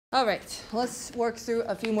All right, let's work through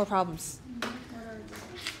a few more problems.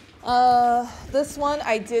 This one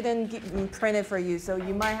I didn't print it for you, so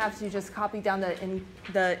you might have to just copy down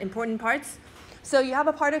the important parts. So you have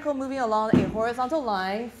a particle moving along a horizontal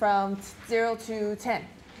line from 0 to 10.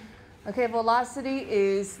 Okay, velocity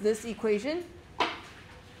is this equation.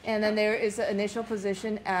 And then there is an initial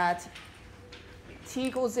position at t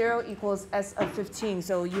equals 0 equals s of 15.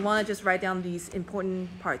 So you want to just write down these important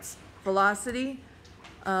parts. Velocity,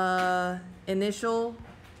 initial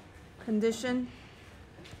condition,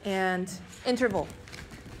 and interval.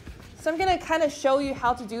 So I'm going to kind of show you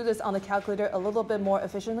how to do this on the calculator a little bit more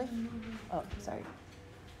efficiently. Oh, sorry.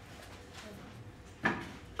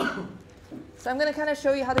 So I'm going to kind of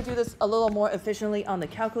show you how to do this a little more efficiently on the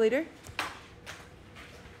calculator.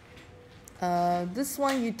 This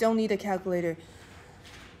one, you don't need a calculator.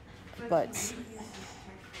 But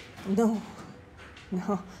no,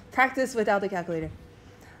 practice without the calculator.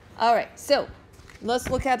 All right, so let's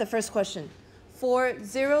look at the first question. For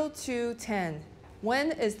 0 to 10,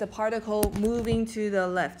 when is the particle moving to the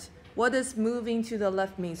left? What does moving to the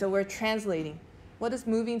left mean? So we're translating. What does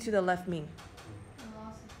moving to the left mean?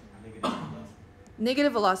 Velocity.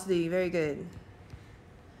 Negative velocity, very good.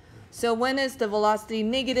 So when is the velocity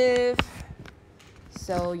negative?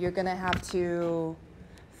 So you're going to have to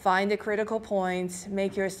find the critical point,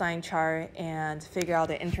 make your sign chart, and figure out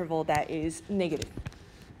the interval that is negative.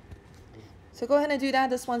 So go ahead and do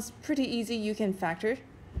that. This one's pretty easy. You can factor.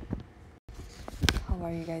 How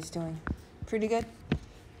are you guys doing? Pretty good?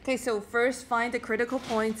 Okay, so first find the critical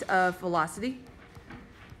point of velocity.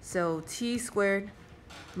 So t squared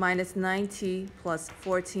minus 9t plus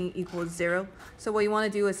 14 equals 0. So what you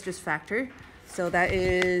want to do is just factor. So that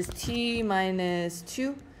is t minus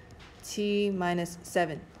 2, t minus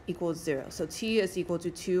 7 equals 0. So t is equal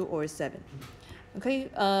to 2 or 7. Okay,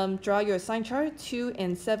 draw your sign chart, 2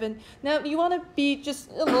 and 7. Now, you want to be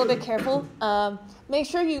just a little bit careful. Make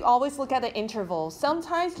sure you always look at the interval.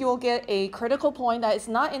 Sometimes you will get a critical point that is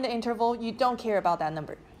not in the interval. You don't care about that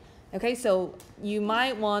number. Okay, so you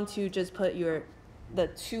might want to just put the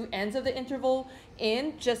two ends of the interval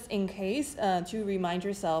in just in case to remind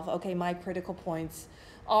yourself, okay, my critical points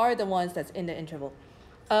are the ones that's in the interval.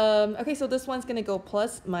 Okay, so this one's going to go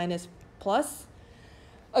plus, minus, plus.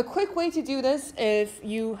 A quick way to do this, if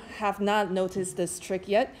you have not noticed this trick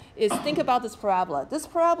yet, is think about this parabola. This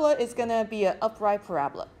parabola is going to be an upright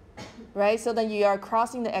parabola, right? So then you are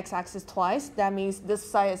crossing the x-axis twice. That means this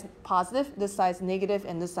side is positive, this side is negative,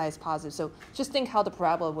 and this side is positive. So just think how the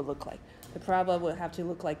parabola would look like. The parabola would have to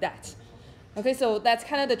look like that. Okay, so that's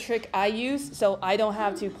kind of the trick I use, so I don't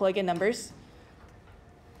have to plug in numbers.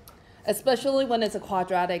 Especially when it's a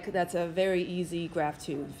quadratic, that's a very easy graph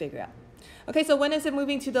to figure out. Okay, so when is it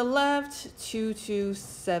moving to the left? 2 to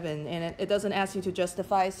 7, and it doesn't ask you to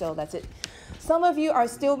justify, so that's it. Some of you are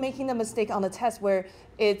still making the mistake on the test where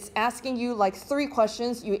it's asking you like 3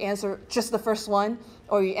 questions, you answer just the first one,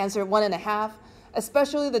 or you answer 1.5.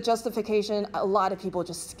 Especially the justification, a lot of people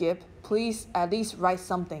just skip. Please at least write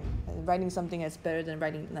something. Writing something is better than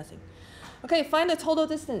writing nothing. Okay, find the total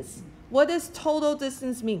distance. What does total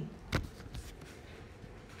distance mean?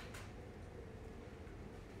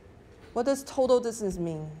 What does total distance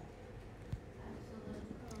mean?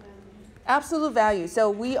 Absolute value. So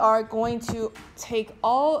we are going to take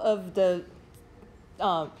all of the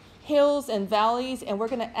hills and valleys, and we're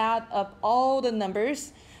going to add up all the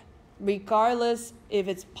numbers, regardless if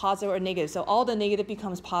it's positive or negative. So all the negative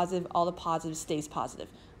becomes positive, all the positive stays positive.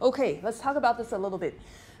 Okay, let's talk about this a little bit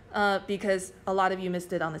because a lot of you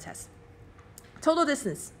missed it on the test. Total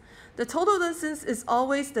distance. The total distance is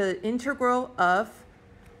always the integral of,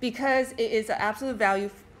 because it is an absolute value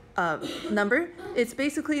number, it's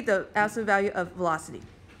basically the absolute value of velocity,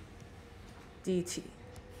 dt.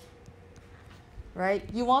 Right?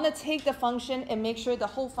 You want to take the function and make sure the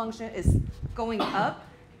whole function is going up.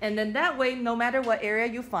 And then that way, no matter what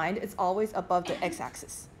area you find, it's always above the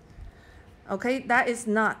x-axis. Okay, that is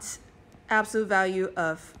not absolute value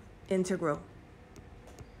of integral.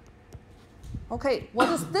 Okay, what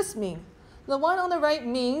does this mean? The one on the right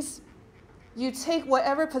means you take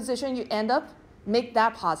whatever position you end up, make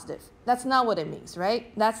that positive. That's not what it means,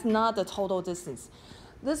 right? That's not the total distance.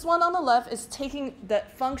 This one on the left is taking the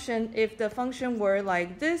function. If the function were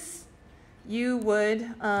like this, you would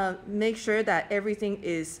make sure that everything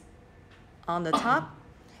is on the top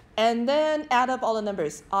and then add up all the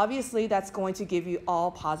numbers. Obviously, that's going to give you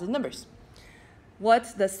all positive numbers.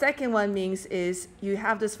 What the second one means is you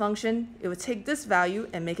have this function, it would take this value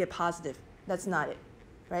and make it positive. That's not it,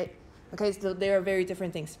 right? Okay, so they are very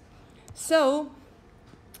different things. So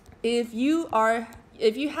if you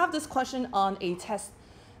have this question on a test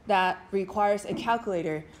that requires a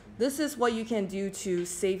calculator, this is what you can do to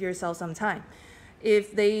save yourself some time.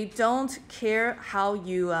 If they don't care how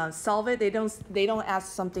you solve it, they don't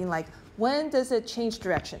ask something like, when does it change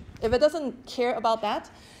direction? If it doesn't care about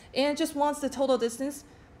that and just wants the total distance,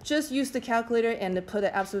 just use the calculator and put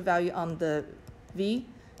the absolute value on the v,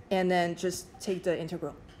 and then just take the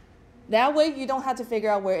integral. That way you don't have to figure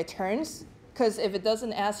out where it turns, because if it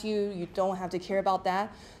doesn't ask you, you don't have to care about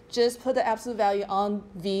that. Just put the absolute value on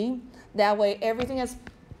v. That way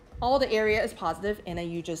all the area is positive, and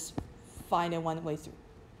then you just find it one way through.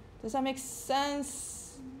 Does that make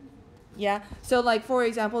sense? Yeah. So like, for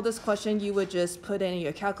example, this question, you would just put in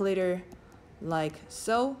your calculator like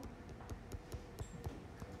so.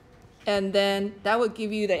 And then that would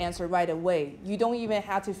give you the answer right away. You don't even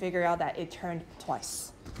have to figure out that it turned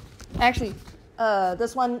twice. Actually,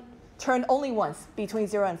 this one turned only once between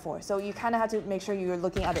 0 and 4. So you kind of have to make sure you're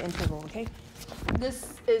looking at the interval, okay?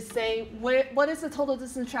 This is saying, what is the total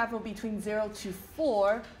distance traveled between 0 to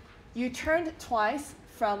 4? You turned twice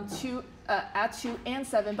from at 2 and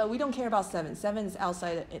 7, but we don't care about 7. 7 is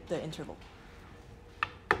outside the interval.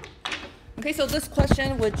 Okay, so this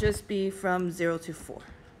question would just be from 0 to 4.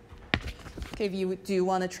 Okay, if you do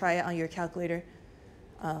want to try it on your calculator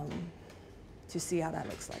to see how that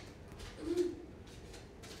looks like.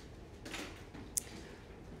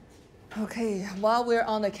 Okay, while we're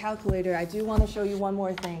on the calculator, I do want to show you one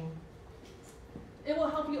more thing. It will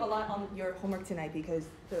help you a lot on your homework tonight because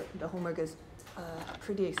the homework is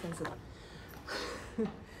pretty extensive.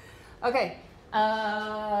 Okay,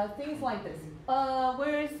 things like this.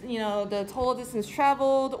 Where is the total distance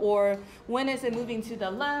traveled, or when is it moving to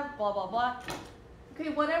the left, blah, blah, blah. Okay,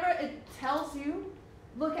 whatever it tells you,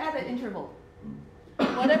 look at the interval.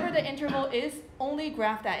 Whatever the interval is, only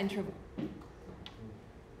graph that interval.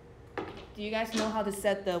 Do you guys know how to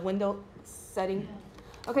set the window setting?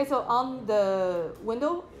 Okay, so on the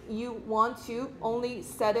window, you want to only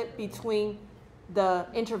set it between the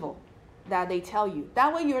interval that they tell you.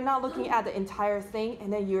 That way you're not looking at the entire thing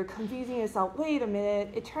and then you're confusing yourself. Wait a minute,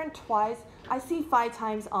 it turned twice. I see 5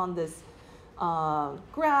 times on this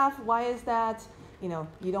graph. Why is that? You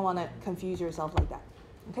don't want to confuse yourself like that.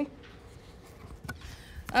 Okay?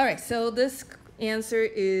 All right, so this answer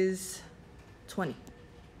is 20.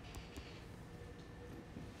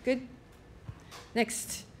 Good?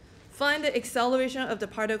 Next. Find the acceleration of the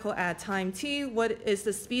particle at time t. What is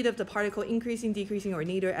the speed of the particle increasing, decreasing, or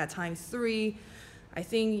neither at time 3? I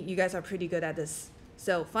think you guys are pretty good at this.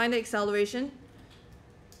 So find the acceleration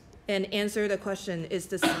and answer the question. Is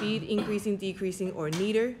the speed increasing, decreasing, or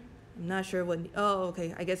neither? I'm not sure what. Oh,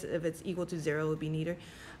 okay. I guess if it's equal to 0, it would be neither.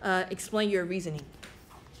 Explain your reasoning.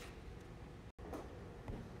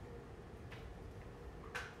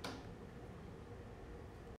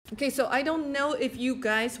 Okay, so I don't know if you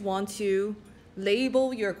guys want to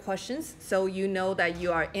label your questions so you know that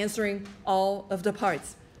you are answering all of the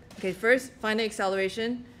parts. Okay, first, find the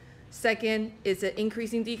acceleration. Second, is it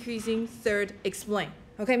increasing, decreasing? Third, explain.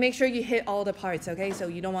 Okay, make sure you hit all the parts, okay? So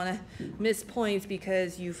you don't want to miss points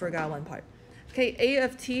because you forgot one part. Okay, a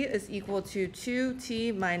of t is equal to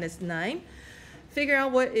 2t minus 9. Figure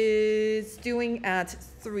out what is doing at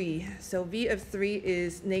 3. So v of 3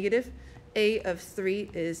 is negative. A of 3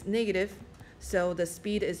 is negative, so the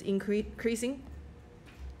speed is increasing.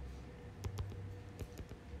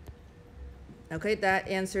 Okay, that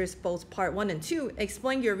answers both part 1 and 2.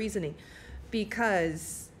 Explain your reasoning.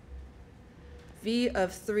 Because v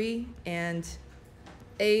of 3 and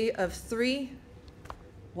a of 3,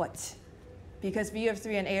 what? Because v of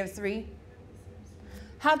 3 and a of 3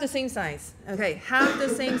 have the same signs. Okay, have the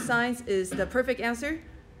same signs is the perfect answer.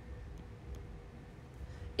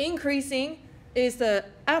 Increasing is the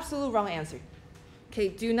absolute wrong answer. Okay,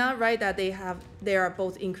 do not write that they are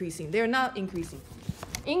both increasing. They're not increasing.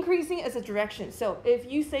 Increasing is a direction. So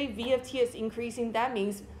if you say v of t is increasing, that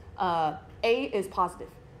means a is positive.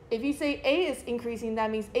 If you say a is increasing, that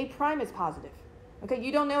means a prime is positive. Okay,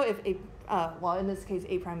 you don't know if well, in this case,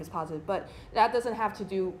 a prime is positive, but that doesn't have to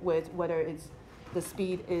do with whether the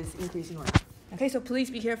speed is increasing or not. Okay, so please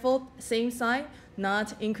be careful. Same sign,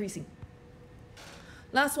 not increasing.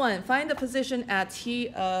 Last one, find the position at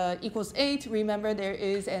t equals 8. Remember, there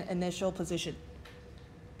is an initial position.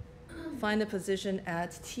 Find the position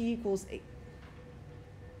at t equals 8.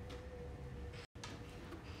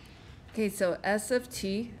 Okay, so s of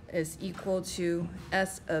t is equal to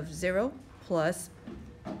s of 0 plus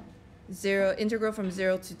 0 integral from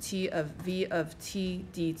 0 to t of v of t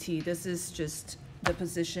dt. This is just the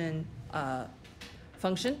position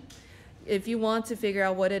function. If you want to figure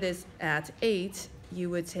out what it is at 8, you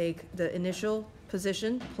would take the initial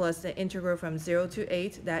position plus the integral from 0 to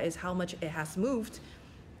 8, that is how much it has moved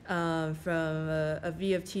from a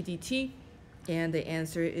v of t dt, and the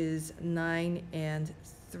answer is 9 and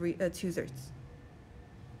 2/3.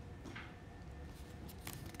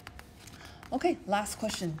 Okay, last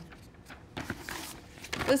question.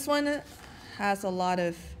 This one has a lot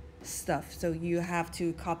of stuff, so you have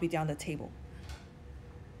to copy down the table.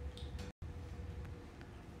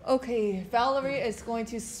 Okay, Valerie is going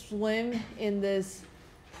to swim in this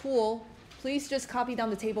pool. Please just copy down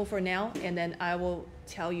the table for now, and then I will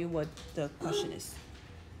tell you what the question is.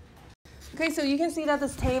 Okay, so you can see that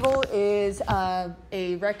this table is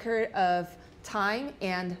a record of time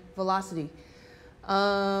and velocity.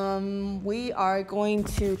 We are going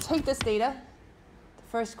to take this data.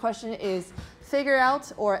 The first question is figure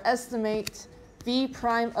out or estimate v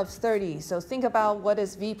prime of 30. So think about what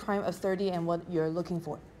is v prime of 30 and what you're looking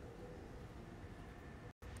for.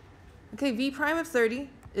 Okay, v prime of 30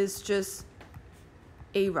 is just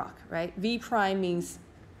a rock, right? V prime means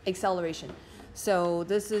acceleration. So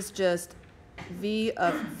this is just v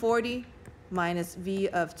of 40 minus v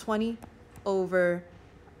of 20 over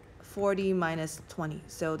 40 minus 20.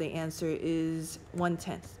 So the answer is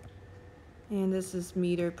 1/10. And this is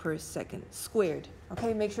meter per second squared.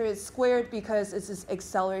 Okay, make sure it's squared because this is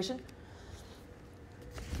acceleration.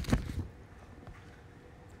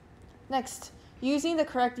 Next, using the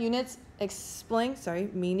correct units, explain,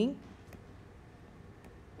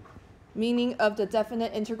 meaning of the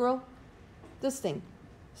definite integral, this thing.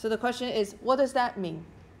 So the question is, what does that mean?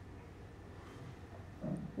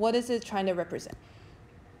 What is it trying to represent?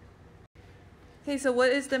 Okay, so what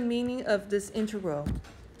is the meaning of this integral?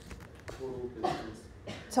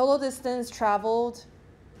 Total distance traveled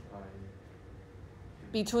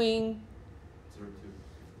between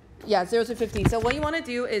 0 to 50. So what you want to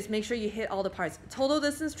do is make sure you hit all the parts. Total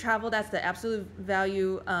distance traveled, that's the absolute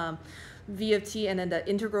value v of t, and then the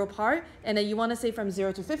integral part. And then you want to say from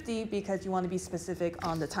 0 to 50 because you want to be specific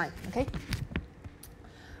on the time, okay?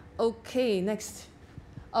 Okay, next.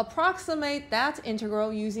 Approximate that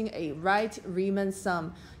integral using a Wright-Riemann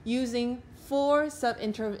sum using four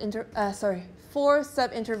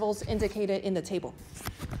subintervals indicated in the table.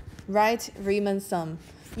 Wright-Riemann sum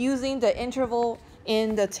using the interval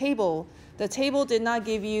in the table. The table did not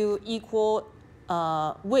give you equal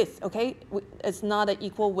width, okay? It's not an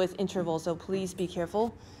equal width interval, so please be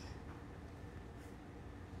careful.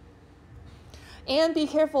 And be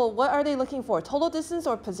careful, what are they looking for? Total distance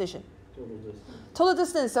or position? Total distance. Total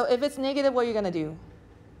distance, so if it's negative, what are you going to do?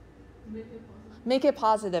 Make it positive. Make it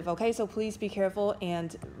positive, okay? So please be careful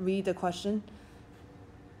and read the question.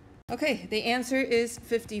 Okay, the answer is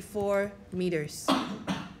 54 meters.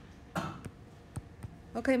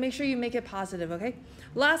 Okay, make sure you make it positive, okay?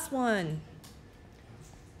 Last one.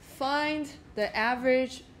 Find the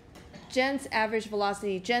average, Jen's average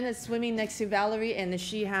velocity. Jen is swimming next to Valerie, and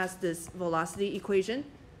she has this velocity equation.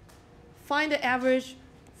 Find the average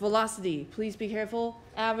velocity. Please be careful.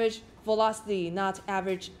 Average velocity, not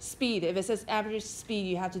average speed. If it says average speed,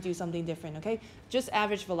 you have to do something different, okay? Just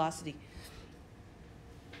average velocity.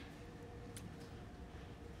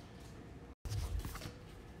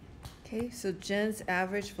 Okay, so Jen's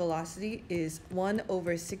average velocity is 1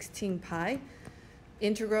 over 16 pi.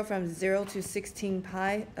 Integral from 0 to 16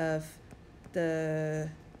 pi of her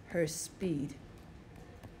speed,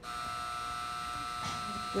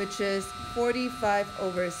 which is 45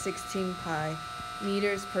 over 16 pi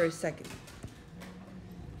meters per second.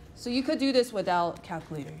 So you could do this without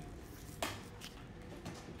calculator.